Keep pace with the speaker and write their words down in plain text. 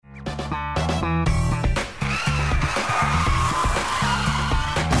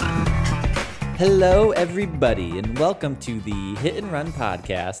Hello, everybody, and welcome to the Hit and Run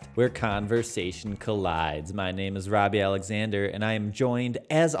podcast, where conversation collides. My name is Robbie Alexander, and I am joined,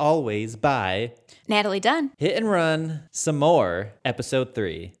 as always, by Natalie Dunn. Hit and Run Some More, Episode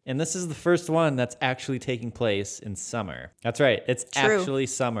 3. And this is the first one that's actually taking place in summer. That's right, it's True. actually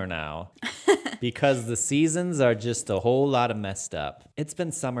summer now. Because the seasons are just a whole lot of messed up. It's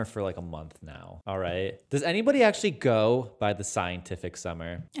been summer for like a month now, all right? Does anybody actually go by the scientific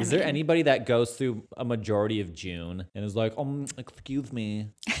summer? Is there anybody that goes through a majority of June and is like, excuse me,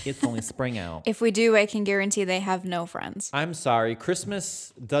 it's only spring out? If we do, I can guarantee they have no friends. I'm sorry,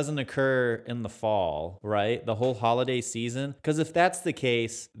 Christmas doesn't occur in the fall, right? The whole holiday season? Because if that's the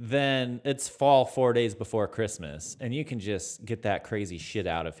case, then it's fall 4 days before Christmas, and you can just get that crazy shit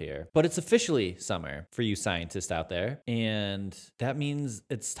out of here. But it's officially summer for you scientists out there, and that means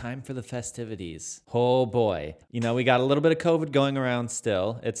it's time for the festivities. Oh boy. You know, we got a little bit of COVID going around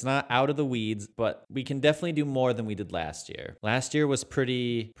still. It's not out of the weeds, but we can definitely do more than we did last year. Last year was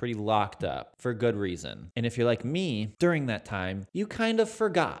pretty locked up for good reason. And if you're like me, during that time, you kind of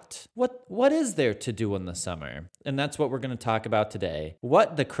forgot. What is there to do in the summer? And that's what we're going to talk about today.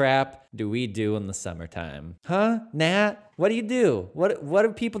 What the crap do we do in the summertime? Huh? Nat? What do you do? What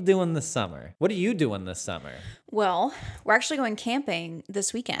do people do in the summer? What are you doing this summer? Well, we're actually going camping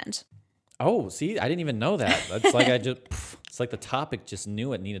this weekend. Oh, see, I didn't even know that. It's like it's like the topic just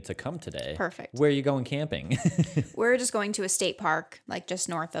knew it needed to come today. Perfect. Where are you going camping? We're just going to a state park, like just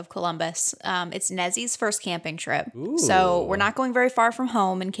north of Columbus. It's Nezzy's first camping trip. Ooh. So we're not going very far from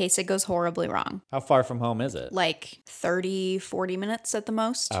home in case it goes horribly wrong. How far from home is it? Like 30, 40 minutes at the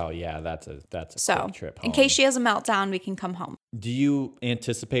most. Oh, yeah, that's a So quick trip home. in case she has a meltdown, we can come home. Do you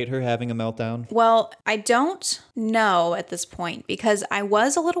anticipate her having a meltdown? Well, I don't know at this point because I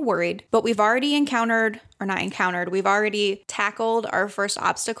was a little worried, but we've already we've already tackled our first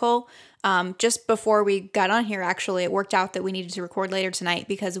obstacle. Just before we got on here, actually, it worked out that we needed to record later tonight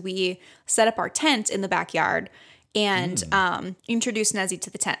because we set up our tent in the backyard and introduced Nezzy to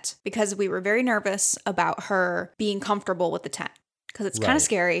the tent because we were very nervous about her being comfortable with the tent because it's kind of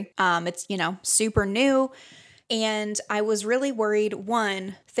scary. It's, super new. And I was really worried,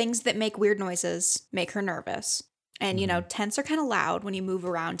 one, things that make weird noises make her nervous. And, tents are kind of loud when you move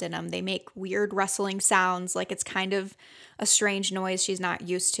around in them. They make weird rustling sounds, like it's kind of a strange noise she's not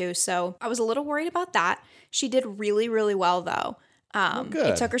used to. So I was a little worried about that. She did really, really well, though.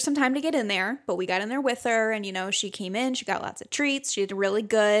 It took her some time to get in there, but we got in there with her and, she came in, she got lots of treats. She did really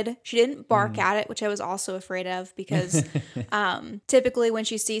good. She didn't bark at it, which I was also afraid of because typically when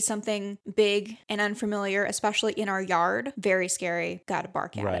she sees something big and unfamiliar, especially in our yard, very scary, gotta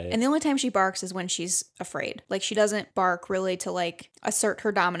bark at it. And the only time she barks is when she's afraid. Like she doesn't bark really to like assert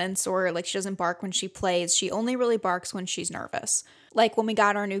her dominance or like she doesn't bark when she plays. She only really barks when she's nervous. Like when we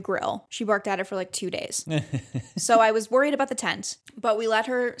got our new grill, she barked at it for like 2 days. So I was worried about the tent, but we let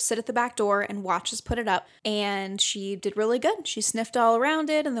her sit at the back door and watch us put it up. And she did really good. She sniffed all around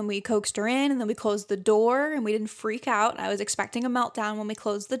it and then we coaxed her in and then we closed the door and we didn't freak out. I was expecting a meltdown when we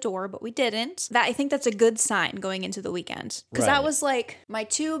closed the door, but we didn't. I think that's a good sign going into the weekend. Because that was like my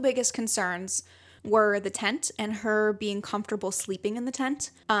two biggest concerns were the tent and her being comfortable sleeping in the tent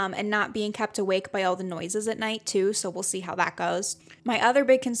and not being kept awake by all the noises at night too. So we'll see how that goes. My other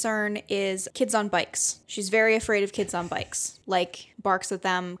big concern is kids on bikes. She's very afraid of kids on bikes, like barks at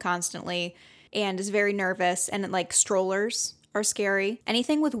them constantly and is very nervous, and like strollers are scary.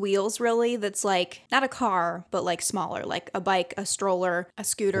 Anything with wheels really that's like not a car, but like smaller, like a bike, a stroller, a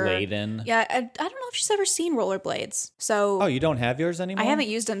scooter. Laden. Yeah, I don't know if she's ever seen rollerblades. So Oh, you don't have yours anymore? I haven't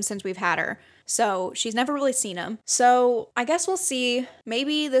used them since we've had her. So she's never really seen them. So I guess we'll see.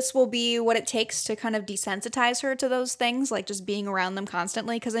 Maybe this will be what it takes to kind of desensitize her to those things, like just being around them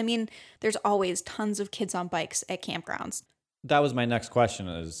constantly. Because I mean, there's always tons of kids on bikes at campgrounds. That was my next question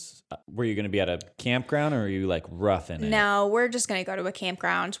is, were you going to be at a campground or are you like roughing it? No, we're just going to go to a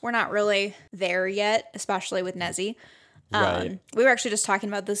campground. We're not really there yet, especially with Nezzy. Right. We were actually just talking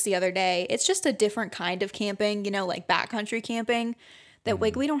about this the other day. It's just a different kind of camping, like backcountry camping that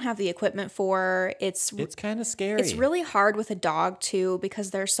like we don't have the equipment for. It's kind of scary. It's really hard with a dog too because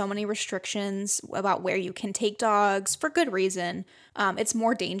there's so many restrictions about where you can take dogs for good reason. It's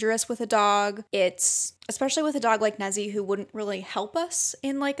more dangerous with a dog. It's especially with a dog like Nezzy who wouldn't really help us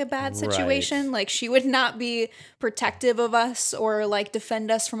in like a bad situation. Right. Like she would not be protective of us or like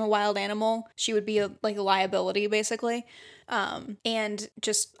defend us from a wild animal. She would be like a liability basically. And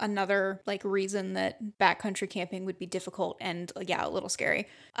just another like reason that backcountry camping would be difficult and a little scary.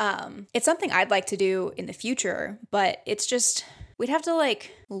 It's something I'd like to do in the future, but it's just We'd have to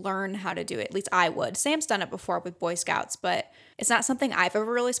like learn how to do it. At least I would. Sam's done it before with Boy Scouts, but it's not something I've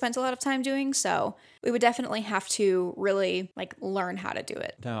ever really spent a lot of time doing. So we would definitely have to really like learn how to do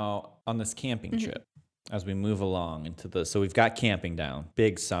it. Now, on this camping trip, as we move along so we've got camping down,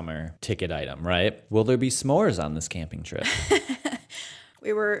 big summer ticket item, right? Will there be s'mores on this camping trip?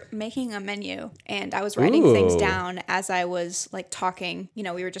 We were making a menu and I was writing things Ooh. down as I was like talking. You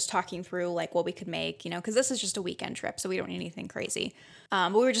know, we were just talking through like what we could make, you know, because this is just a weekend trip, so we don't need anything crazy.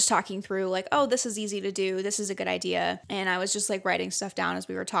 But we were just talking through like, oh, this is easy to do. This is a good idea. And I was just like writing stuff down as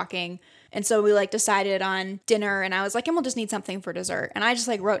we were talking. And so we like decided on dinner and I was like, and we'll just need something for dessert. And I just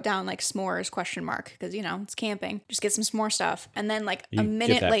like wrote down like s'mores ? Because, you know, it's camping. Just get some s'more stuff. And then like You a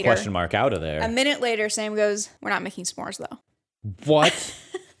minute get that later, question mark out of there. a minute later, Sam goes, we're not making s'mores though. What?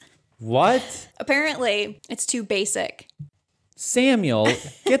 What? Apparently, it's too basic. Samuel,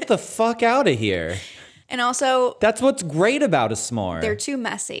 get the fuck out of here. And also, That's what's great about a s'more. they're too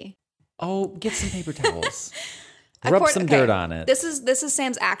messy. Oh, get some paper towels. Rub some dirt on it. This is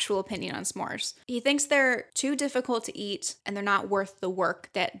Sam's actual opinion on s'mores. He thinks they're too difficult to eat and they're not worth the work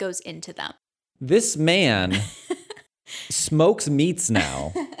that goes into them. This man smokes meats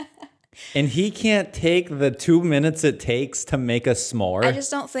now. And he can't take the 2 minutes it takes to make a s'more. I just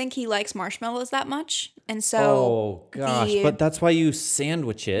don't think he likes marshmallows that much. And so Oh gosh, but that's why you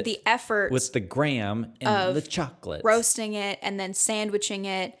sandwich it the effort with the graham and the chocolate. roasting it and then sandwiching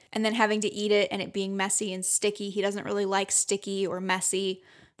it and then having to eat it and it being messy and sticky. He doesn't really like sticky or messy.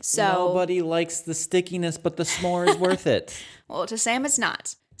 So Nobody likes the stickiness, but the s'more is worth it. well, to Sam, it's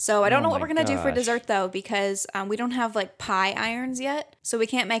not. So I don't know what my we're going to do for gosh. dessert, though, because we don't have, like, pie irons yet. So we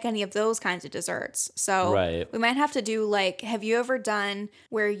can't make any of those kinds of desserts. So Right. we might have to do, like, have you ever done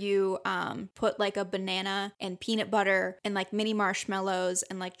where you put, like, a banana and peanut butter and, like, mini marshmallows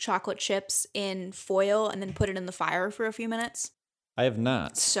and, like, chocolate chips in foil and then put it in the fire for a few minutes? I have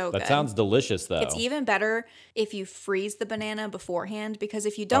not. So That good. sounds delicious, though. It's even better if you freeze the banana beforehand, because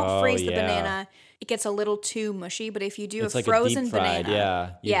if you don't freeze the yeah. banana, it gets a little too mushy. But if you do It's a like frozen a deep fried,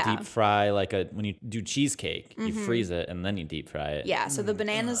 banana, yeah. You deep fry when you do cheesecake, you freeze it and then you deep fry it. yeah, so the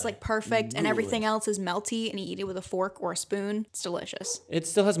banana's like perfect and everything else is melty and you eat it with a fork or a spoon. It's delicious. It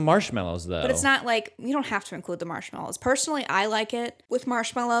still has marshmallows, though. But it's not like, you don't have to include the marshmallows. Personally, I like it with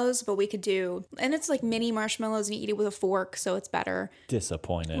marshmallows, but we could do, and it's like mini marshmallows and you eat it with a fork, so it's better.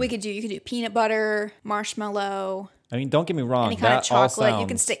 Disappointed. You could do peanut butter, marshmallow, I mean, don't get me wrong. any kind of that all chocolate. You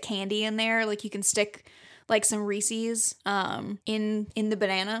can sounds- stick candy in there. Like you can stick like some Reese's in the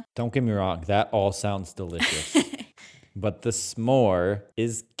banana. Don't get me wrong. That all sounds delicious. But the s'more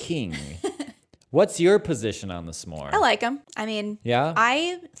is king. What's your position on the s'more? I like them. I mean, Yeah?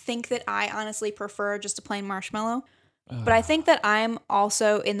 I think that I honestly prefer just a plain marshmallow. But I think that I'm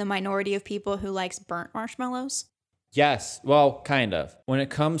also in the minority of people who likes burnt marshmallows. Yes. Well, kind of. When it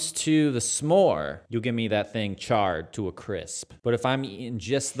comes to the s'more, you'll give me that thing charred to a crisp. But if I'm eating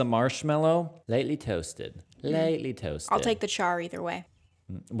just the marshmallow, lightly toasted. Lightly toasted. I'll take the char either way.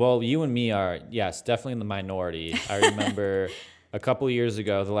 Well, you and me are, yes, definitely in the minority. I remember a couple years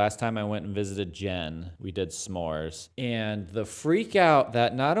ago, the last time I went and visited Jen, we did s'mores. And the freak out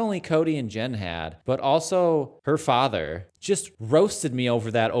that not only Cody and Jen had, but also her father just roasted me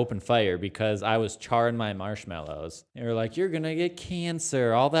over that open fire because I was charring my marshmallows. They were like, you're going to get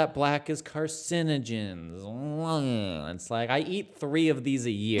cancer. All that black is carcinogens. It's like, I eat 3 of these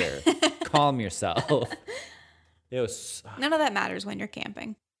a year. Calm yourself. It was... None of that matters when you're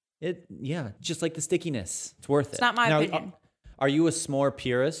camping. Yeah, just like the stickiness. It's worth it. It's not my opinion. Are you a s'more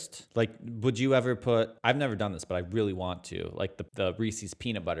purist? Like, would you ever put, I've never done this, but I really want to, like the Reese's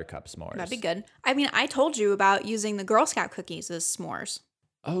peanut butter cup s'mores. That'd be good. I mean, I told you about using the Girl Scout cookies as s'mores.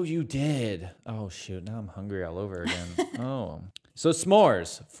 Oh, you did. Oh, shoot. Now I'm hungry all over again. Oh. So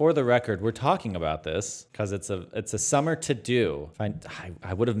s'mores, for the record, we're talking about this because it's a summer to do.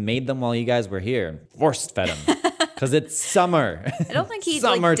 I would have made them while you guys were here and force fed them. Because it's summer. I don't think he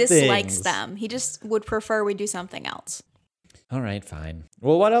Summer dislikes things. them. He just would prefer we do something else. All right, fine.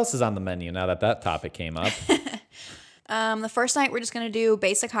 Well, what else is on the menu now that topic came up? The first night we're just gonna do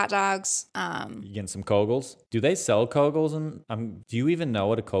basic hot dogs. You getting some Kogels? Do they sell Kogels? And do you even know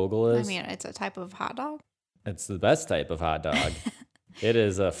what a Kogel I is? mean, it's a type of hot dog. It's the best type of hot dog. It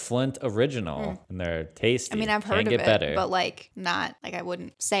is a Flint original, and they're tasty. I mean, I've heard Can't of get it, better. but I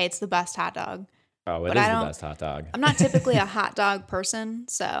wouldn't say it's the best hot dog. Oh, it but is I the don't- best hot dog. I'm not typically a hot dog person,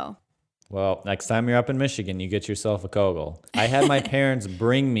 so Well, next time you're up in Michigan, you get yourself a Kogel. I had my parents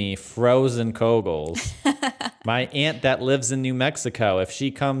bring me frozen Kogels. My aunt that lives in New Mexico, if she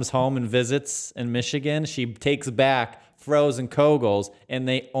comes home and visits in Michigan, she takes back frozen Kogels, and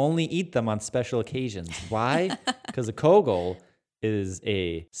they only eat them on special occasions. Why? Because a Kogel is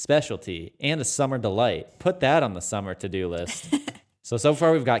a specialty and a summer delight. Put that on the summer to-do list. So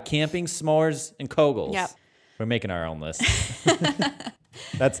far we've got camping, s'mores, and Kogels. Yep. We're making our own list.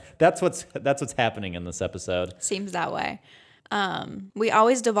 That's what's happening in this episode. Seems that way. We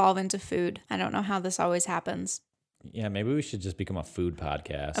always devolve into food. I don't know how this always happens. Yeah, maybe we should just become a food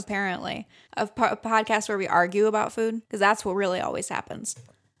podcast. Apparently. A podcast where we argue about food, because that's what really always happens.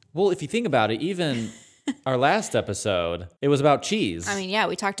 Well, if you think about it, even our last episode, it was about cheese. I mean, yeah,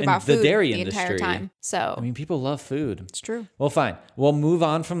 we talked about the food dairy the entire industry. time. So I mean, people love food. it's true. Well, fine. We'll move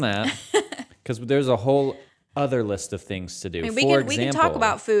on from that because there's a whole other list of things to do. I mean, we can talk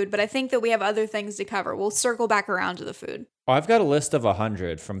about food, but I think that we have other things to cover. We'll circle back around to the food. Oh, I've got a list of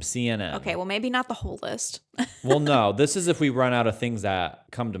 100 from CNN. Okay, well, maybe not the whole list. Well, no, this is if we run out of things that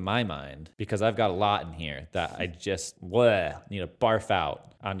come to my mind, because I've got a lot in here that I just need to barf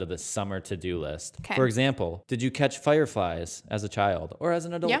out onto the summer to-do list. Okay. For example, did you catch fireflies as a child or as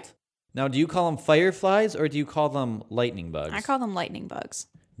an adult? Yeah. Now, do you call them fireflies or do you call them lightning bugs? I call them lightning bugs.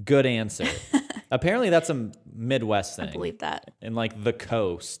 Good answer. Apparently, that's a Midwest thing. I believe that. And like the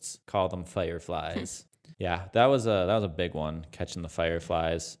coasts call them fireflies. Yeah, that was a big one, catching the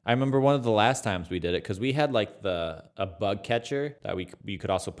fireflies. I remember one of the last times we did it because we had like a bug catcher that you could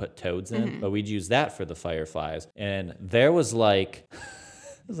also put toads in, but we'd use that for the fireflies. And there was like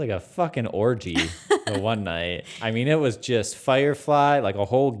it was like a fucking orgy the one night. I mean, it was just firefly, like a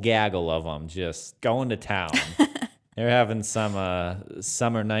whole gaggle of them just going to town. They're having some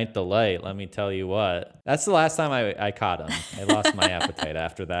summer night delight, let me tell you what. That's the last time I caught them. I lost my appetite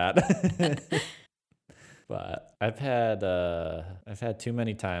after that. But I've had too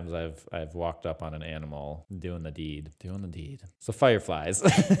many times I've walked up on an animal doing the deed. So fireflies.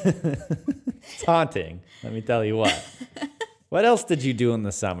 It's haunting, let me tell you what. What else did you do in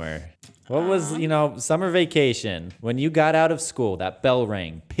the summer? What was, summer vacation? When you got out of school, that bell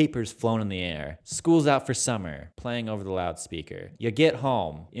rang, papers flown in the air. School's out for summer, playing over the loudspeaker. You get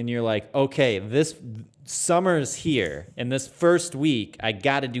home and you're like, okay, this summer's here. And this first week, I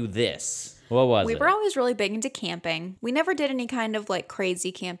gotta do this. What was it? We were always really big into camping. We never did any kind of like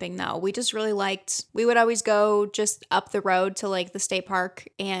crazy camping though. We just really we would always go just up the road to like the state park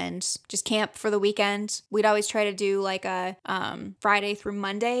and just camp for the weekend. We'd always try to do like a Friday through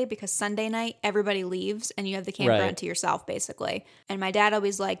Monday because Sunday night everybody leaves and you have the campground to yourself basically. And my dad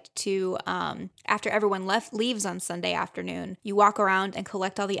always liked to, after everyone leaves on Sunday afternoon, you walk around and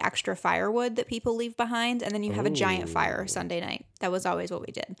collect all the extra firewood that people leave behind and then you have a giant fire Sunday night. That was always what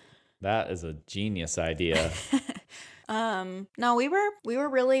we did. That is a genius idea. No, we were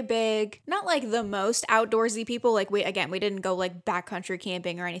really big, not like the most outdoorsy people. Like we didn't go like backcountry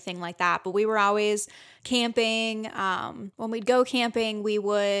camping or anything like that, but we were always camping. When we'd go camping, we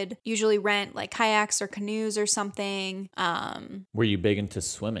would usually rent like kayaks or canoes or something. Were you big into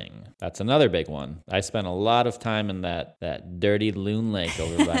swimming? That's another big one. I spent a lot of time in that dirty loon lake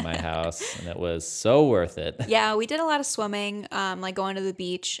over by my house, and it was so worth it. Yeah, we did a lot of swimming, like going to the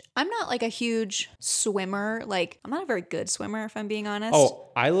beach. I'm not like a huge swimmer. Like I'm not a very good swimmer, if I'm being honest. Oh,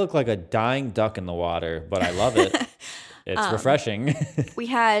 I look like a dying duck in the water, but I love it. It's refreshing.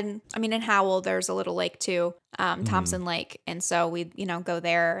 In Howell, there's a little lake too, Thompson Lake. And so we'd, go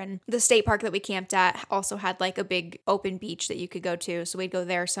there. And the state park that we camped at also had like a big open beach that you could go to. So we'd go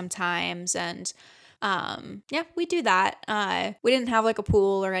there sometimes. And we do that. We didn't have like a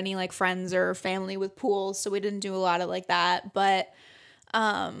pool or any like friends or family with pools. So we didn't do a lot of like that. But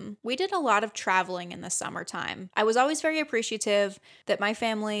we did a lot of traveling in the summertime. I was always very appreciative that my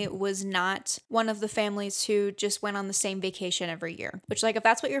family was not one of the families who just went on the same vacation every year, which like, if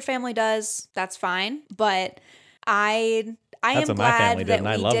that's what your family does, that's fine. But I am glad that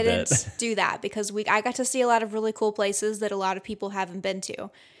we didn't do that because I got to see a lot of really cool places that a lot of people haven't been to.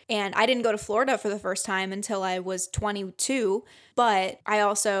 And I didn't go to Florida for the first time until I was 22. But I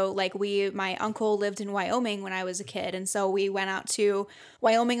also, my uncle lived in Wyoming when I was a kid. And so we went out to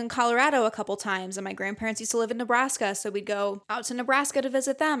Wyoming and Colorado a couple times. And my grandparents used to live in Nebraska. So we'd go out to Nebraska to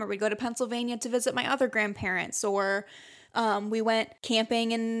visit them, or we'd go to Pennsylvania to visit my other grandparents, or we went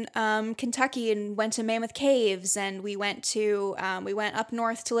camping in Kentucky and went to Mammoth Caves, and we went up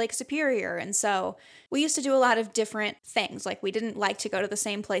north to Lake Superior. And so we used to do a lot of different things. Like we didn't like to go to the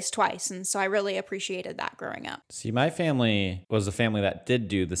same place twice. And so I really appreciated that growing up. See, my family was a family that did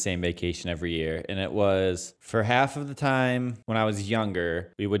do the same vacation every year. And it was for half of the time when I was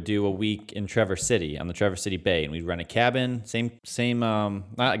younger, we would do a week in Traverse City on the Traverse City Bay, and we'd rent a cabin, same,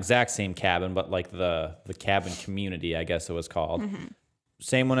 not exact same cabin, but like the cabin community, I guess it was called. Mm-hmm.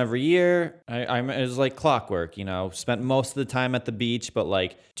 same one every year. It was like clockwork, spent most of the time at the beach, but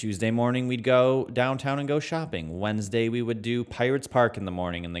like Tuesday morning, we'd go downtown and go shopping. Wednesday, we would do Pirates Park in the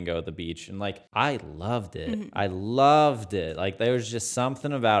morning and then go to the beach. And like, I loved it. I loved it. Like, there was just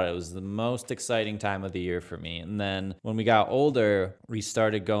something about it. It was the most exciting time of the year for me. And then when we got older, we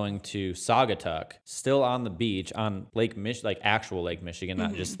started going to Saugatuck, still on the beach on Lake Michigan, like actual Lake Michigan,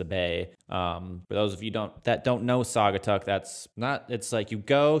 not just the bay. For those of you that don't know Saugatuck, it's like you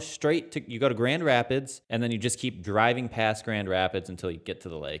go to Grand Rapids and then you just keep driving past Grand Rapids until you get to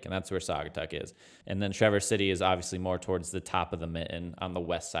the lake. And that's where Saugatuck is. And then Traverse City is obviously more towards the top of the mitten on the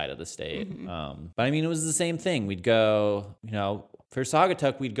west side of the state. But I mean, it was the same thing. We'd go, for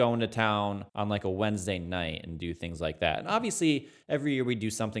Saugatuck, we'd go into town on like a Wednesday night and do things like that. And obviously, every year we do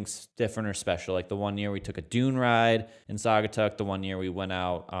something different or special. Like the one year we took a dune ride in Saugatuck. The one year we went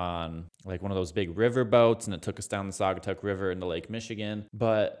out on like one of those big river boats and it took us down the Saugatuck River into Lake Michigan.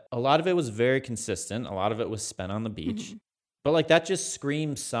 But a lot of it was very consistent. A lot of it was spent on the beach. But like that just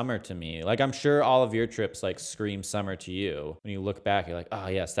screams summer to me. Like I'm sure all of your trips like scream summer to you. When you look back, you're like, oh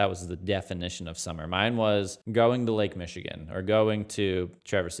yes, that was the definition of summer. Mine was going to Lake Michigan or going to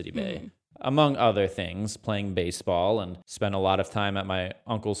Traverse City Bay. Among other things, playing baseball and spent a lot of time at my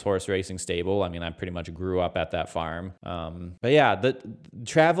uncle's horse racing stable. I mean, I pretty much grew up at that farm. But yeah, the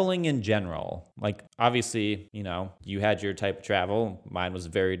traveling in general, like obviously, you had your type of travel. Mine was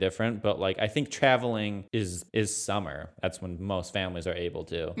very different, but like I think traveling is summer. That's when most families are able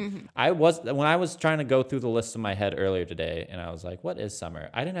to. When I was trying to go through the list in my head earlier today, and I was like, what is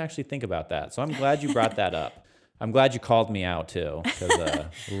summer? I didn't actually think about that. So I'm glad you brought that up. I'm glad you called me out too, because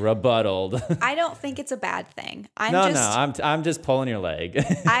rebutted. I don't think it's a bad thing. I'm just pulling your leg.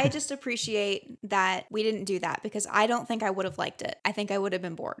 I just appreciate that we didn't do that because I don't think I would have liked it. I think I would have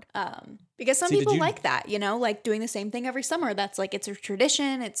been bored. Because some people like that, like doing the same thing every summer. That's like, it's a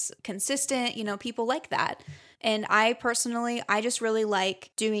tradition. It's consistent. People like that. And I personally, I just really like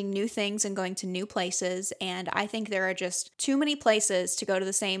doing new things and going to new places. And I think there are just too many places to go to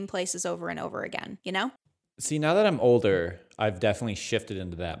the same places over and over again, See, now that I'm older, I've definitely shifted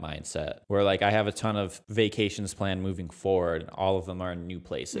into that mindset where like I have a ton of vacations planned moving forward and all of them are in new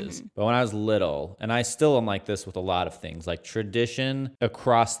places. But when I was little, and I still am like this with a lot of things, like tradition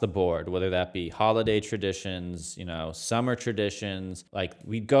across the board, whether that be holiday traditions, summer traditions, like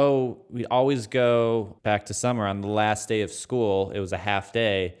we'd always go back to summer on the last day of school. It was a half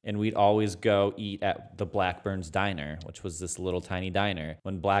day and we'd always go eat at the Blackburn's Diner, which was this little tiny diner.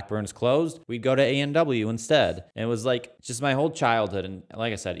 When Blackburn's closed, we'd go to A&W instead. And it was like just my whole childhood, and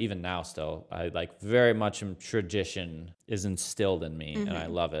like I said, even now still, I like very much tradition is instilled in me, and I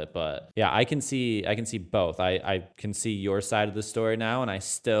love it. But yeah, I can see both. I can see your side of the story now, and I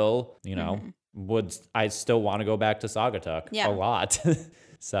still, I still want to go back to Saugatuck a lot.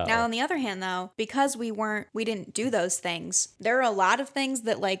 So now, on the other hand, though, because we didn't do those things, there are a lot of things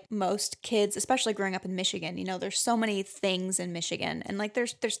that like most kids, especially growing up in Michigan, there's so many things in Michigan and like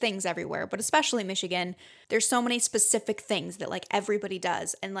there's things everywhere, but especially Michigan, there's so many specific things that like everybody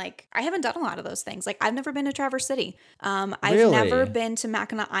does. And like, I haven't done a lot of those things. Like I've never been to Traverse City. I've never been to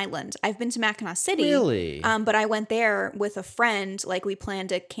Mackinac Island. I've been to Mackinac City. Really? But I went there with a friend. Like we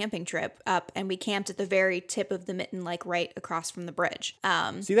planned a camping trip up and we camped at the very tip of the mitten, like right across from the bridge.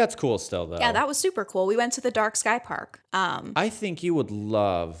 See, that's cool still, though. Yeah, that was super cool. We went to the Dark Sky Park. I think you would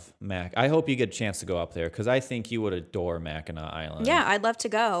love I hope you get a chance to go up there because I think you would adore Mackinac Island. Yeah, I'd love to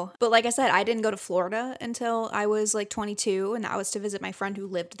go. But like I said, I didn't go to Florida until I was like 22, and that was to visit my friend who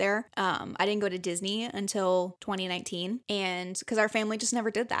lived there. I didn't go to Disney until 2019, and because our family just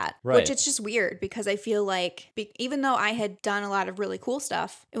never did that. Right. Which it's just weird because I feel like even though I had done a lot of really cool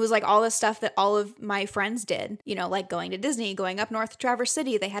stuff, it was like all the stuff that all of my friends did, like going to Disney, going up north to Traverse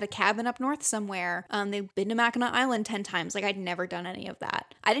City. They had a cabin up north somewhere. They've been to Mackinac Island 10 times. Like I'd never done any of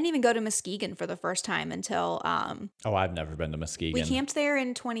that. I didn't even go to Muskegon for the first time until I've never been to Muskegon. We camped there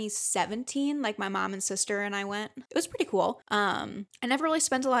in 2017. Like my mom and sister and I went. It was pretty cool. I never really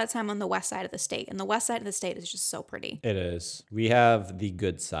spent a lot of time on the west side of the state, and the west side of the state is just so pretty. It is. We have the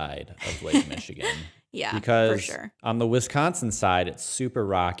good side of Lake Michigan. Yeah, because for sure. On the Wisconsin side, it's super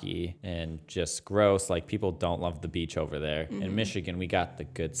rocky and just gross. Like people don't love the beach over there. In Michigan, we got the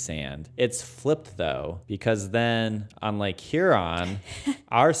good sand. It's flipped though, because then on Lake Huron,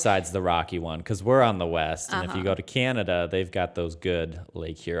 our side's the rocky one because we're on the west. And if you go to Canada, they've got those good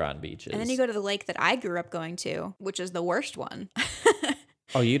Lake Huron beaches. And then you go to the lake that I grew up going to, which is the worst one.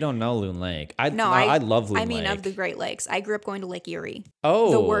 Oh, you don't know Loon Lake. I love Loon Lake. I mean, of the Great Lakes. I grew up going to Lake Erie.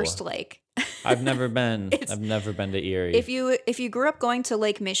 Oh. The worst lake. I've never been to Erie. If you grew up going to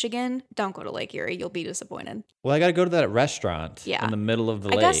Lake Michigan, don't go to Lake Erie. You'll be disappointed. Well, I got to go to that restaurant Yeah. in the middle of the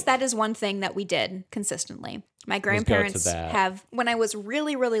I lake. guess that is one thing that we did consistently. My grandparents that. have, when I was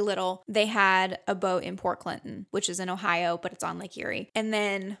really, really little, they had a boat in Port Clinton, which is in Ohio, but it's on Lake Erie. And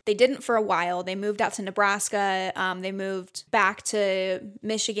then they didn't for a while. They moved out to Nebraska. They moved back to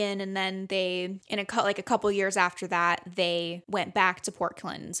Michigan. And then a couple years after that, they went back to Port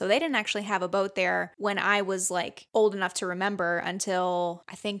Clinton. So they didn't actually have a boat there when I was like old enough to remember until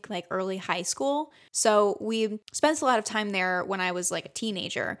I think like early high school. So we spent a lot of time there when I was like a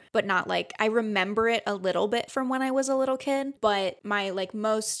teenager, but not like, I remember it a little bit from when I was a little kid, but my like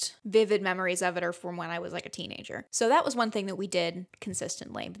most vivid memories of it are from when I was like a teenager. So that was one thing that we did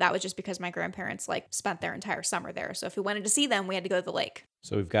consistently. But that was just because my grandparents like spent their entire summer there. So if we wanted to see them, we had to go to the lake.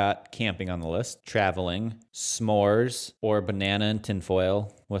 So we've got camping on the list, traveling, s'mores, or banana and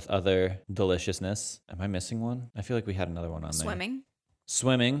tinfoil with other deliciousness. Am I missing one? I feel like we had another one on there.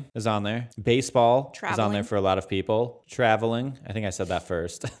 Swimming is on there. Baseball is on there for a lot of people. Traveling, I think I said that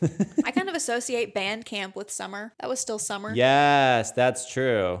first. I kind of associate band camp with summer. That was still summer. Yes, that's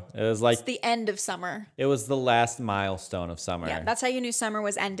true. It was like it's the end of summer. It was the last milestone of summer. Yeah, that's how you knew summer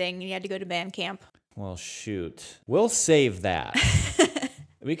was ending. You had to go to band camp. Well, shoot. We'll save that.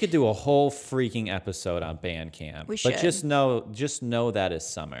 We could do a whole freaking episode on band camp. We should. But just know that is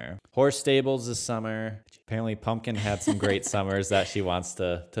summer. Horse stables is summer. Apparently Pumpkin had some great summers that she wants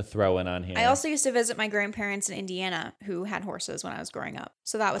to throw in on here. I also used to visit my grandparents in Indiana who had horses when I was growing up.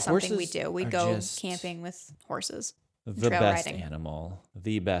 So that was something we do. We'd go camping with horses. The best animal.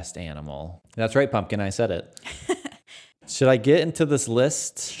 The best animal. That's right, Pumpkin. I said it. Should I get into this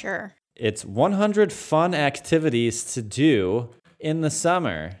list? Sure. It's 100 fun activities to do in the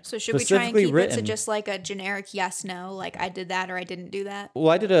summer. So should we try and keep it to just like a generic yes, no, like I did that or I didn't do that? Well,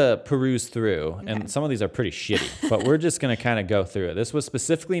 I did a peruse through, and some of these are pretty shitty, but we're just going to kind of go through it. This was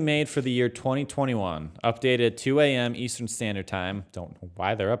specifically made for the year 2021, updated 2 a.m. Eastern Standard Time. Don't know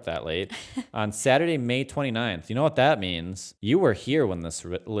why they're up that late. On Saturday, May 29th. You know what that means? You were here when this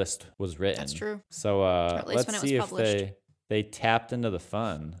list was written. That's true. So let's see if published. they tapped into the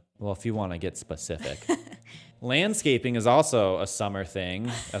fun. Well, if you want to get specific. Landscaping is also a summer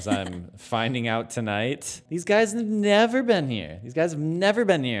thing, as I'm finding out tonight. These guys have never been here.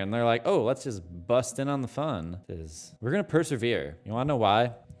 And they're like, oh, let's just bust in on the fun. We're going to persevere. You want to know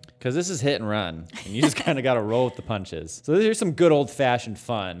why? Because this is hit and run, and you just kind of got to roll with the punches. So here's some good old-fashioned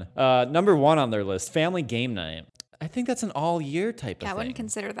fun. Number 1 on their list, family game night. I think that's an all-year type of thing. I wouldn't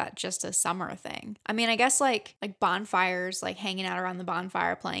consider that just a summer thing. I mean, I guess like bonfires, like hanging out around the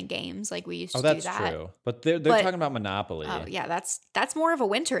bonfire playing games, like we used to do that. Oh, that's true. But they're talking about Monopoly. Oh, yeah, that's more of a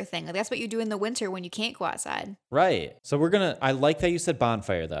winter thing. Like that's what you do in the winter when you can't go outside. Right. So I like that you said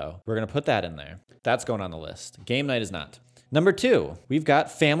bonfire though. We're going to put that in there. That's going on the list. Game night is not. Number 2, we've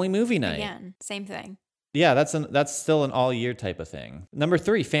got family movie night. Again, same thing. Yeah, that's still an all-year type of thing. Number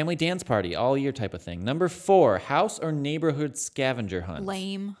 3, family dance party, all-year type of thing. Number 4, house or neighborhood scavenger hunt.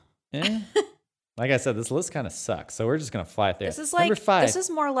 Lame. Like I said, this list kind of sucks, so we're just going to fly through. This is like, Number 5. This is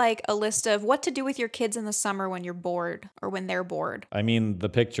more like a list of what to do with your kids in the summer when you're bored or when they're bored. I mean, the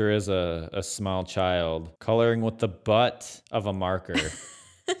picture is a small child coloring with the butt of a marker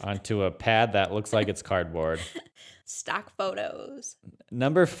onto a pad that looks like it's cardboard. Stock photos.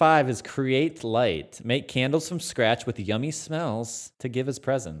 Number 5 is create light. Make candles from scratch with yummy smells to give as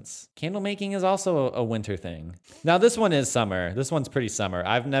presents. Candle making is also a winter thing. Now, this one is summer. This one's pretty summer.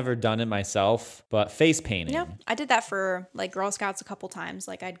 I've never done it myself, but face painting. Yeah, I did that for like Girl Scouts a couple times.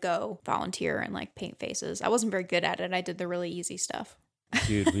 Like I'd go volunteer and like paint faces. I wasn't very good at it. I did the really easy stuff.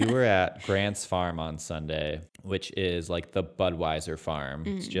 Dude, we were at Grant's Farm on Sunday, which is like the Budweiser farm.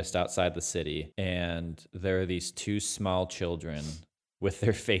 It's just outside the city. And there are these 2 small children with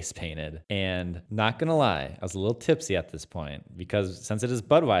their face painted. And not gonna lie, I was a little tipsy at this point because since it is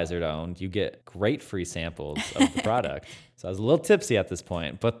Budweiser owned, you get great free samples of the product. So I was a little tipsy at this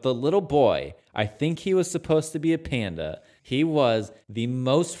point. But the little boy, I think he was supposed to be a panda. He was the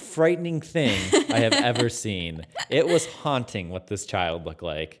most frightening thing I have ever seen. It was haunting what this child looked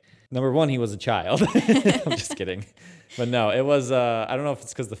like. Number 1, he was a child. I'm just kidding. But no, it was, I don't know if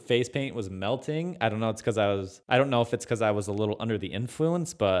it's because the face paint was melting. I don't know if it's because I was a little under the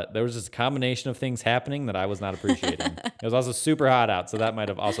influence, but there was just a combination of things happening that I was not appreciating. It was also super hot out, so that might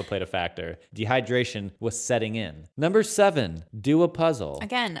have also played a factor. Dehydration was setting in. Number 7, do a puzzle.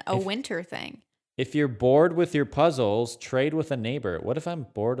 Again, winter thing. If you're bored with your puzzles, trade with a neighbor. What if I'm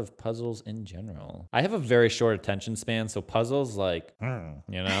bored of puzzles in general? I have a very short attention span, so puzzles, like,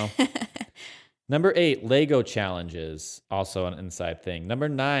 you know? Number 8, Lego challenges. Also an inside thing. Number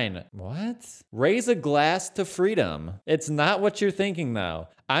 9, what? Raise a glass to freedom. It's not what you're thinking, though.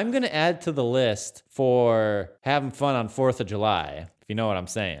 I'm going to add to the list for having fun on 4th of July, if you know what I'm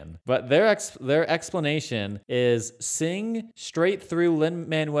saying. But their explanation is sing straight through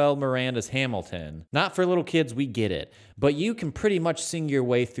Lin-Manuel Miranda's Hamilton. Not for little kids, we get it. But you can pretty much sing your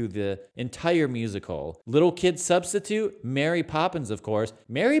way through the entire musical. Little kid substitute, Mary Poppins, of course.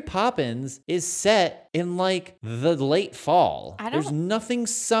 Mary Poppins is set in like the late fall. There's nothing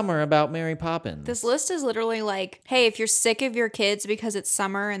summer about Mary Poppins. This list is literally like, hey, if you're sick of your kids because it's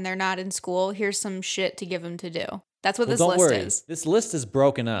summer and they're not in school, here's some shit to give them to do. That's what this list is. This list is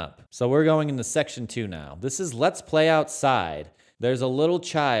broken up. So we're going into section 2 now. This is Let's Play Outside. There's a little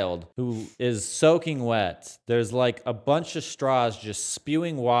child who is soaking wet. There's like a bunch of straws just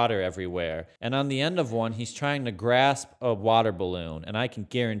spewing water everywhere. And on the end of one, he's trying to grasp a water balloon. And I can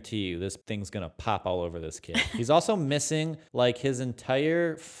guarantee you this thing's gonna pop all over this kid. He's also missing like his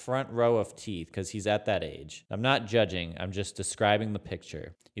entire front row of teeth because he's at that age. I'm not judging, I'm just describing the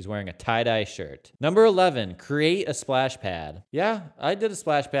picture. He's wearing a tie-dye shirt. Number 11, create a splash pad. Yeah, I did a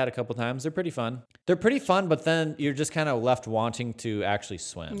splash pad a couple times. They're pretty fun. They're pretty fun, but then you're just kind of left wanting to actually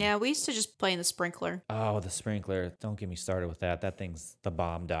swim. Yeah, we used to just play in the sprinkler. Oh, the sprinkler. Don't get me started with that. That thing's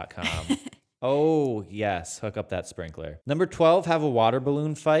thebomb.com. Oh, yes. Hook up that sprinkler. Number 12, have a water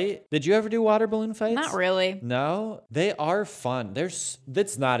balloon fight. Did you ever do water balloon fights? Not really. No? They are fun. It's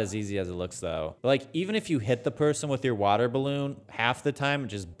not as easy as it looks, though. Like, even if you hit the person with your water balloon, half the time it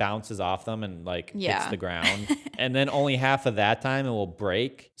just bounces off them and, like, hits the ground. And then only half of that time it will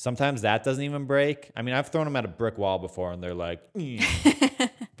break. Sometimes that doesn't even break. I mean, I've thrown them at a brick wall before, and they're like,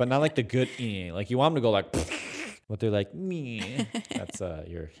 but not like the good, like, you want them to go like, but they're like, me. That's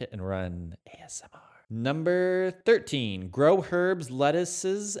your hit and run ASMR. Number 13, grow herbs,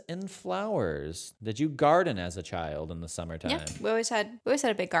 lettuces, and flowers. Did you garden as a child in the summertime? Yeah, we always had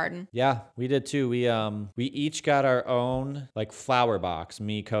a big garden. Yeah, we did too. We each got our own like flower box,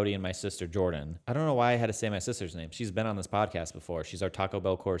 me, Cody, and my sister Jordan. I don't know why I had to say my sister's name. She's been on this podcast before. She's our Taco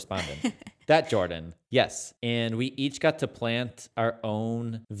Bell correspondent. That Jordan. Yes. And we each got to plant our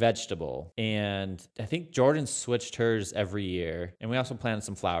own vegetable. And I think Jordan switched hers every year. And we also planted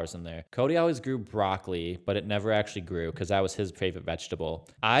some flowers in there. Cody always grew broccoli, but it never actually grew because that was his favorite vegetable.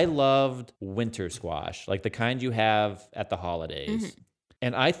 I loved winter squash, like the kind you have at the holidays. Mm-hmm.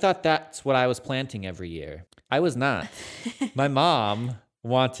 And I thought that's what I was planting every year. I was not. My mom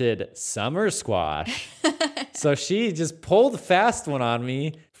wanted summer squash. So she just pulled a fast one on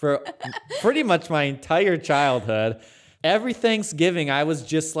me for pretty much my entire childhood. Every Thanksgiving, I was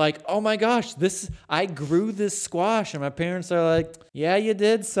just like, oh my gosh, I grew this squash. And my parents are like, yeah, you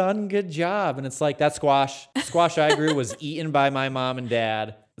did, son. Good job. And it's like, that squash I grew was eaten by my mom and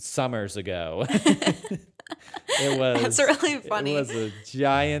dad summers ago. That's really funny. It was a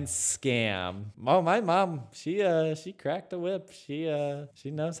giant scam. Oh, my mom, she cracked a whip. She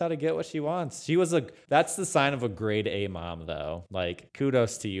knows how to get what she wants. That's the sign of a grade A mom, though. Like,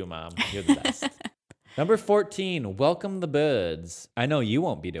 kudos to you, mom. You're the best. Number 14, welcome the birds. I know you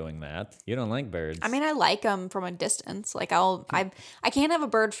won't be doing that. You don't like birds. I mean, I like them from a distance. Like I can't have a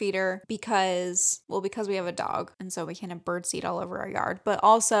bird feeder because we have a dog. And so we can't have bird seed all over our yard. But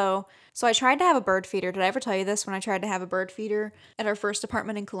also, so I tried to have a bird feeder. Did I ever tell you this when I tried to have a bird feeder at our first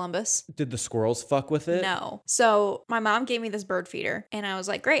apartment in Columbus? Did the squirrels fuck with it? No. So my mom gave me this bird feeder and I was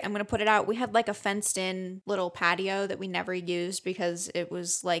like, great, I'm going to put it out. We had like a fenced in little patio that we never used because it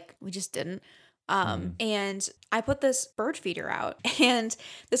was like, we just didn't. And I put this bird feeder out, and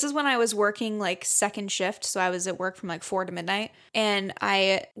this is when I was working like second shift. So I was at work from like 4 to midnight, and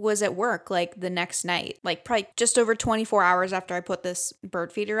I was at work like the next night, like probably just over 24 hours after I put this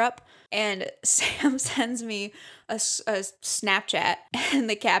bird feeder up. And Sam sends me a Snapchat, and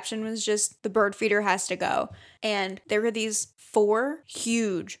the caption was just, the bird feeder has to go. And there were these 4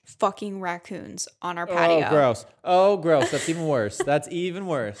 huge fucking raccoons on our patio. Oh, gross. That's even worse. That's even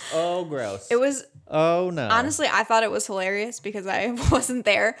worse. Oh, gross. It was... Oh, no. Honestly, I thought it was hilarious because I wasn't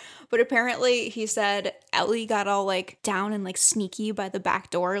there. But apparently, he said Ellie got all like down and like sneaky by the back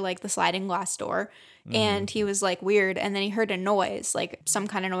door, like the sliding glass door. And he was like weird. And then he heard a noise, like some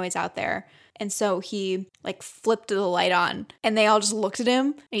kind of noise out there. And so he like flipped the light on and they all just looked at him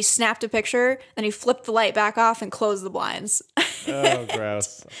and he snapped a picture and he flipped the light back off and closed the blinds. Oh,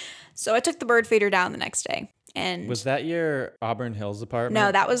 gross. So I took the bird feeder down the next day. And was that your Auburn Hills apartment?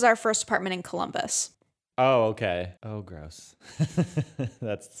 No, that was our first apartment in Columbus. Oh, okay. Oh, gross.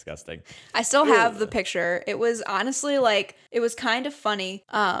 That's disgusting. I still have the picture. It was honestly like, it was kind of funny.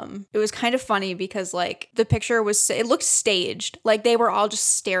 It was kind of funny because like the picture it looked staged. Like they were all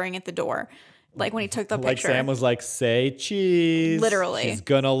just staring at the door. Like when he took the Like picture. Sam was like, say cheese. Literally. She's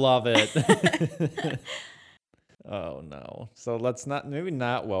gonna love it. Oh no. So let's maybe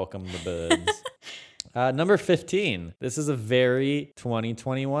not welcome the birds. Number 15. This is a very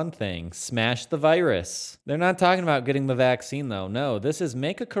 2021 thing. Smash the virus. They're not talking about getting the vaccine though. No, this is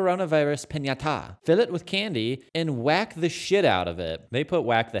make a coronavirus piñata. Fill it with candy and whack the shit out of it. They put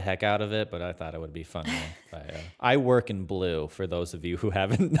whack the heck out of it, but I thought it would be funny. I work in blue for those of you who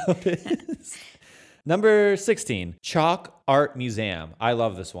haven't noticed. Number 16, Chalk Art Museum. I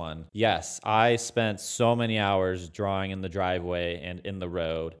love this one. Yes, I spent so many hours drawing in the driveway and in the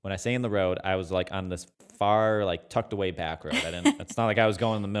road. When I say in the road, I was like on this far, like tucked away back road. It's not like I was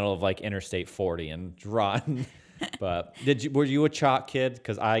going in the middle of like Interstate 40 and drawing. But were you a chalk kid?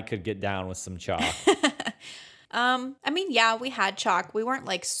 Because I could get down with some chalk. I mean, yeah, we had chalk. We weren't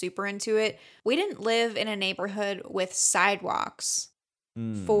like super into it. We didn't live in a neighborhood with sidewalks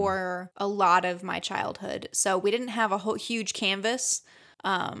for a lot of my childhood. So we didn't have a whole huge canvas.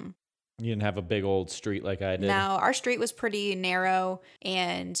 You didn't have a big old street like I did? No, our street was pretty narrow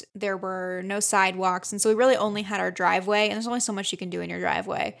and there were no sidewalks. And so we really only had our driveway, and there's only so much you can do in your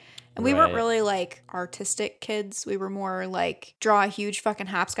driveway. And we weren't really like artistic kids. We were more like draw a huge fucking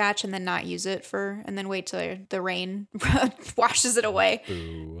hopscotch and then not use it and then wait till the rain washes it away.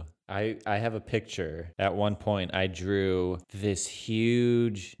 Ooh. I have a picture. At one point, I drew this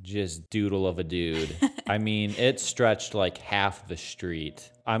huge just doodle of a dude. I mean, it stretched like half the street.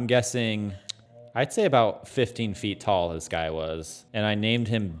 I'm guessing, I'd say about 15 feet tall this guy was. And I named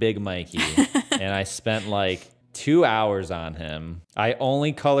him Big Mikey. And I spent like 2 hours on him. I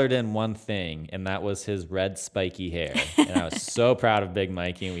only colored in one thing, and that was his red spiky hair. And I was so proud of Big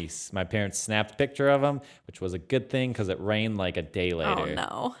Mikey. And my parents snapped a picture of him, which was a good thing because it rained like a day later. Oh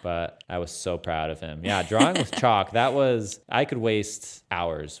no. But I was so proud of him. Yeah, drawing with chalk, I could waste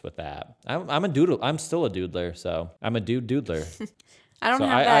hours with that. I'm a doodle. I'm still a doodler, so I'm a doodler.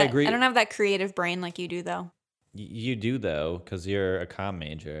 I agree. I don't have that creative brain like you do though. You do, though, because you're a comm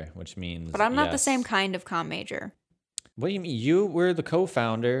major, which means... But I'm not the same kind of comm major. What do you mean? You were the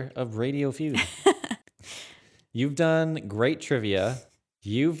co-founder of Radio Feud. You've done great trivia.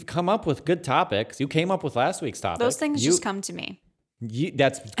 You've come up with good topics. You came up with last week's topic. Those things just come to me.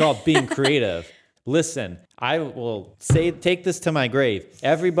 That's called being creative. Listen, I will take this to my grave.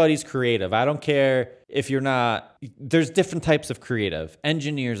 Everybody's creative. I don't care if you're not. There's different types of creative.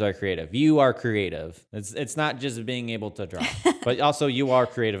 Engineers are creative. You are creative. It's not just being able to draw, but also you are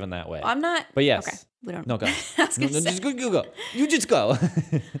creative in that way. I'm not. But yes. Okay. We don't. No, go. Just go. You just go.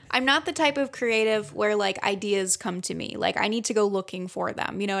 I'm not the type of creative where like ideas come to me. Like I need to go looking for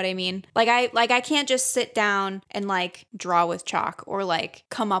them. You know what I mean? Like I can't just sit down and like draw with chalk or like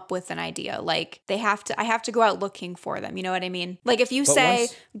come up with an idea. Like I have to go out looking for them. You know what I mean? Like if you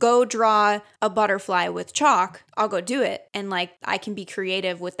go draw a butterfly with chalk, I'll go do it, and like I can be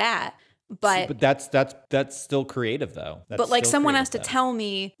creative with that. But that's still creative though. But like someone has to tell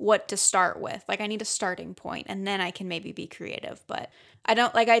me what to start with. Like I need a starting point, and then I can maybe be creative. But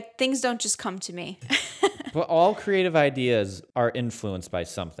things don't just come to me. But all creative ideas are influenced by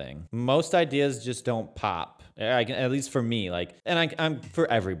something. Most ideas just don't pop. At least for me, I'm for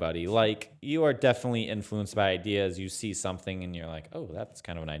everybody. Like you are definitely influenced by ideas. You see something and you're like, oh, that's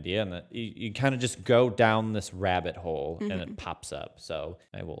kind of an idea, and you kind of just go down this rabbit hole and it pops up. So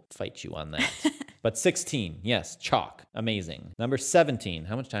I will fight you on that. But 16, yes, chalk, amazing. Number 17,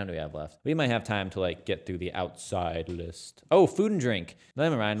 how much time do we have left? We might have time to like get through the outside list. Oh, food and drink.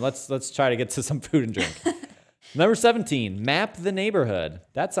 Never mind. Let's try to get to some food and drink. Number 17, map the neighborhood.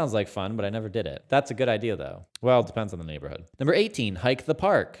 That sounds like fun, but I never did it. That's a good idea, though. Well, it depends on the neighborhood. Number 18, hike the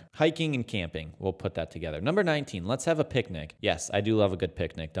park. Hiking and camping. We'll put that together. Number 19, let's have a picnic. Yes, I do love a good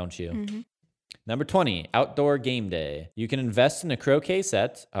picnic, don't you? Mm-hmm. Number 20, outdoor game day. You can invest in a croquet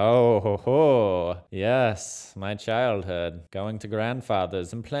set. Oh, ho, ho. Yes, my childhood. Going to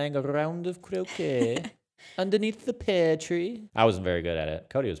grandfather's and playing a round of croquet. Underneath the pear tree. I wasn't very good at it.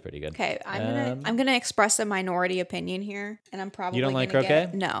 Cody was pretty good. Okay, I'm gonna express a minority opinion here, and I'm probably you don't like croquet?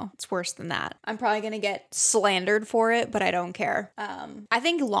 No, it's worse than that. I'm probably gonna get slandered for it, but I don't care. I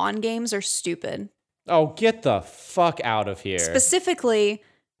think lawn games are stupid. Oh, get the fuck out of here! Specifically.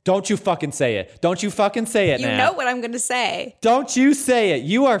 Don't you fucking say it. Don't you fucking say it now. You know what I'm going to say. Don't you say it.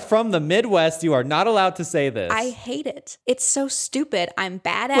 You are from the Midwest. You are not allowed to say this. I hate it. It's so stupid. I'm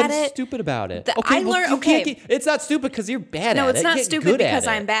bad at it. What's stupid about it? It's not stupid because you're bad at it. No, it's not stupid because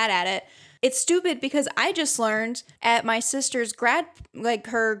I'm bad at it. It's stupid because I just learned at my sister's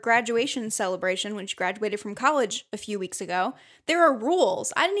her graduation celebration when she graduated from college a few weeks ago, there are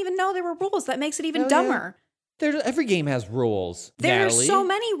rules. I didn't even know there were rules. That makes it even dumber. Every game has rules, There's Natalie. so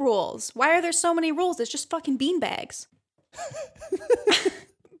many rules. Why are there so many rules? It's just fucking beanbags.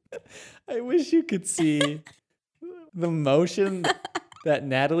 I wish you could see the motion that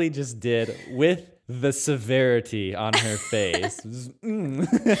Natalie just did with the severity on her face.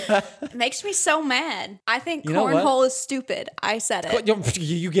 It makes me so mad. I think You know what? cornhole is stupid. I said it.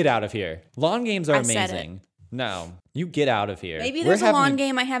 You get out of here. Lawn games are I said it. amazing. No, you get out of here. Maybe there's a lawn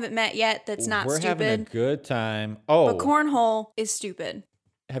game I haven't met yet that's not We're having a stupid. good time. Oh, But cornhole is stupid.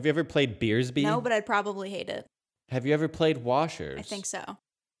 have you ever played Beersby? No, but I'd probably hate it. Have you ever played Washers? I think so.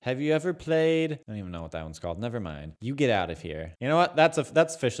 Have you ever played? I don't even know what that one's called. Never mind. You get out of here. You know what? That's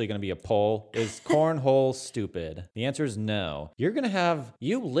officially going to be a poll. Is cornhole stupid? The answer is no. You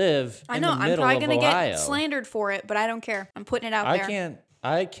live I in know. the I'm middle probably of going to Ohio. get slandered for it, but I don't care. I'm putting it out there.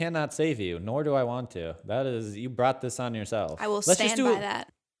 I cannot save you, nor do I want to. You brought this on yourself. I will Let's just stand by that.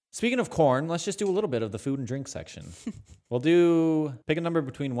 Speaking of corn, let's just do a little bit of the food and drink section. We'll pick a number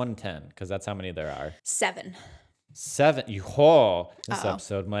between 1 and 10, because that's how many there are. 7. 7. This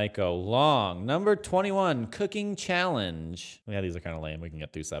episode might go long. Number 21, cooking challenge. Yeah, these are kind of lame. We can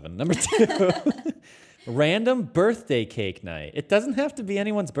get through 7. Number 2, random birthday cake night. It doesn't have to be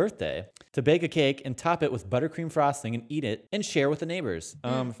anyone's birthday. To bake a cake and top it with buttercream frosting and eat it and share with the neighbors.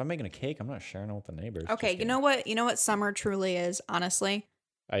 If I'm making a cake, I'm not sharing it with the neighbors. Okay, you know what summer truly is, honestly?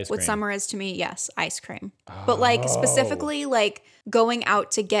 Ice What cream. summer is to me, yes, ice cream. But like specifically like going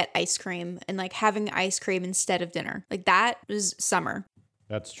out to get ice cream and like having ice cream instead of dinner. Like that is summer.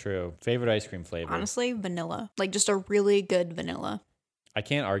 That's true. Favorite ice cream flavor? Honestly, vanilla. Like just a really good vanilla. I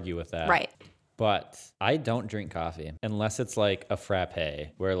can't argue with that. Right. But I don't drink coffee unless it's like a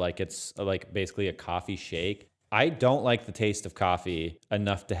frappe where like it's like basically a coffee shake. I don't like the taste of coffee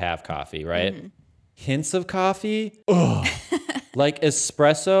enough to have coffee, right? Mm-hmm. Hints of coffee? Ugh. Like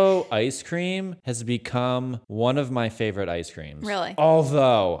espresso ice cream has become one of my favorite ice creams. Really?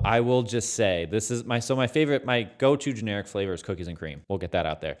 Although I will just say this is my go-to generic flavor is cookies and cream. We'll get that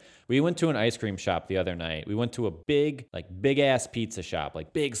out there. We went to an ice cream shop the other night. We went to a big ass pizza shop,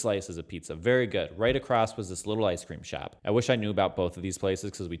 like big slices of pizza. Very good. Right across was this little ice cream shop. I wish I knew about both of these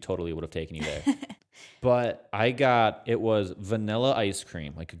places because we totally would have taken you there. But it was vanilla ice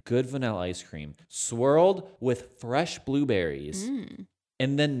cream, like a good vanilla ice cream, swirled with fresh blueberries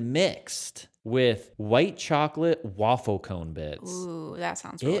and then mixed with white chocolate waffle cone bits. Ooh, that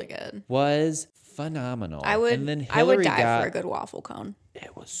sounds really good. Was phenomenal. I would die for a good waffle cone.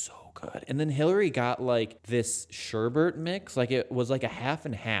 It was so good. And then Hillary got like this sherbet mix. Like it was like a half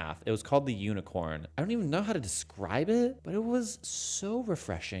and half. It was called the unicorn. I don't even know how to describe it, but it was so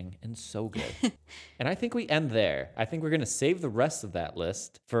refreshing and so good. And I think we end there. I think we're going to save the rest of that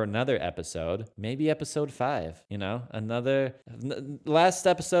list for another episode. Maybe episode 5, last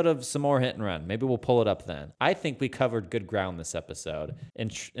episode of some more Hit and Run. Maybe we'll pull it up then. I think we covered good ground this episode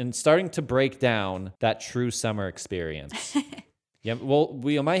and starting to break down that true summer experience. Yeah, well,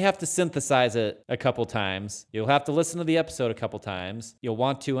 we might have to synthesize it a couple times. You'll have to listen to the episode a couple times. You'll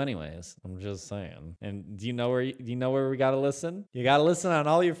want to anyways. I'm just saying. And do you know where we got to listen? You got to listen on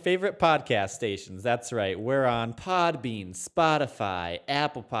all your favorite podcast stations. That's right. We're on Podbean, Spotify,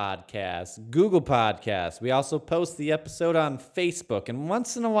 Apple Podcasts, Google Podcasts. We also post the episode on Facebook, and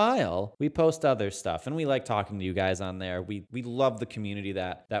once in a while, we post other stuff. And we like talking to you guys on there. We love the community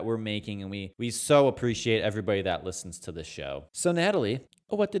that we're making, and we so appreciate everybody that listens to this show. So Natalie,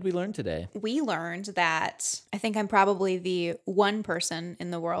 what did we learn today? We learned that I think I'm probably the one person in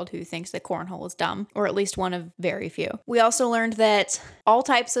the world who thinks that cornhole is dumb, or at least one of very few. We also learned that all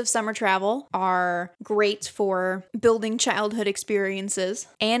types of summer travel are great for building childhood experiences.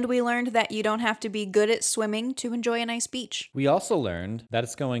 And we learned that you don't have to be good at swimming to enjoy a nice beach. We also learned that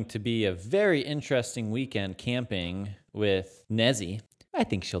it's going to be a very interesting weekend camping with Nezzy. I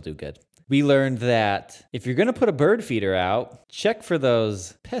think she'll do good. We learned that if you're going to put a bird feeder out, check for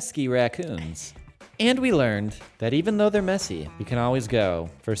those pesky raccoons. And we learned that even though they're messy, you can always go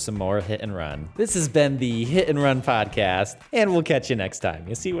for some more Hit and Run. This has been the Hit and Run podcast, and we'll catch you next time.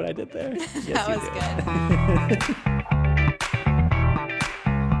 You see what I did there? Yes, That was good.